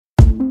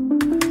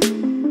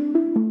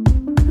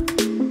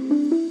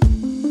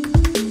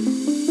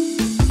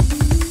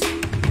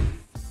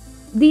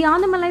The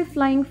Anaimalai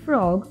flying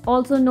frog,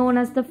 also known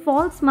as the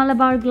false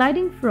Malabar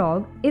gliding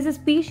frog, is a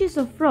species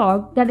of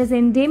frog that is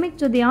endemic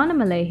to the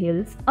Anaimalai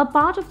Hills, a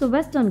part of the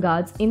Western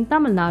Ghats in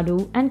Tamil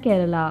Nadu and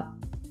Kerala.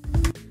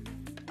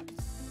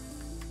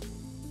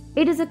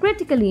 It is a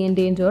critically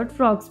endangered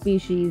frog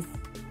species.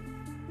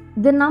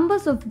 The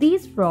numbers of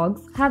these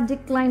frogs have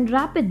declined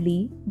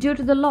rapidly due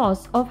to the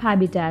loss of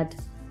habitat.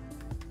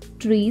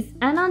 Trees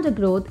and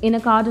undergrowth in a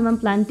cardamom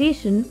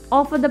plantation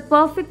offer the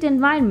perfect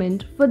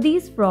environment for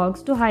these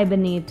frogs to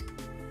hibernate.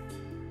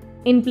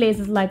 In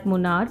places like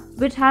Munnar,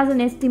 which has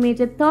an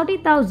estimated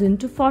 30,000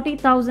 to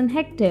 40,000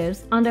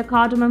 hectares under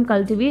cardamom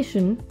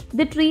cultivation,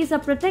 the trees are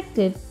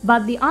protected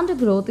but the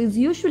undergrowth is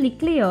usually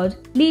cleared,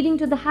 leading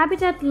to the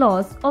habitat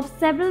loss of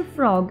several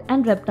frog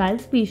and reptile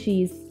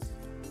species.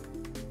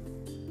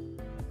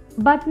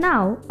 But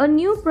now, a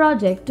new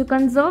project to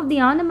conserve the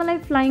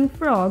Anaimalai flying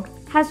frog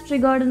has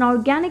triggered an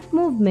organic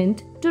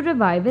movement to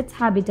revive its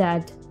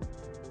habitat.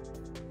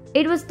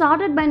 It was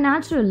started by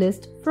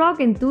naturalist, frog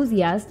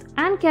enthusiast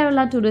and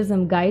Kerala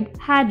tourism guide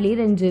Hadley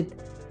Ranjit.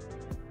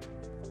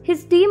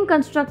 His team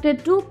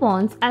constructed 2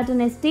 ponds at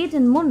an estate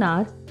in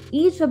Munnar,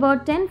 each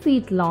about 10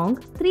 feet long,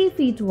 3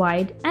 feet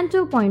wide and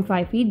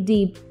 2.5 feet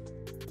deep.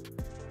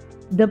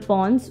 The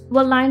ponds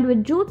were lined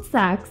with jute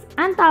sacks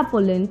and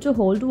tarpaulin to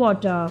hold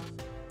water.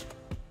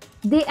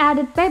 They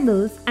added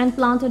pebbles and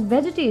planted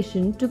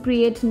vegetation to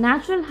create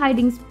natural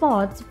hiding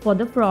spots for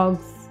the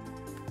frogs.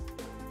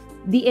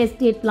 The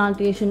estate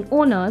plantation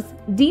owners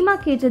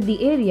demarcated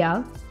the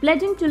area,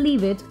 pledging to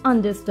leave it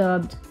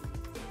undisturbed.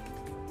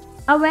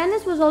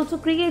 Awareness was also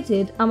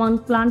created among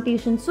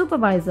plantation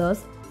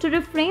supervisors to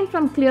refrain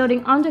from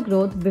clearing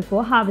undergrowth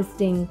before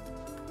harvesting.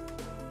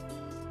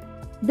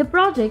 The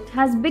project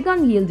has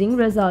begun yielding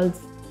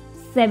results.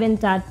 7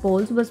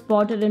 tadpoles were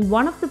spotted in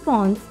one of the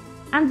ponds,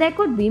 and there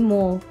could be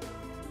more.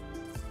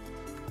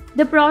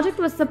 The project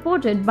was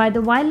supported by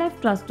the Wildlife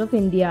Trust of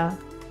India.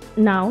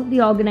 Now,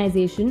 the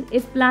organization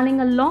is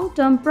planning a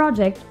long-term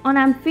project on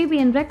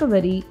amphibian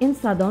recovery in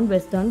southern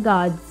Western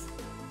Ghats.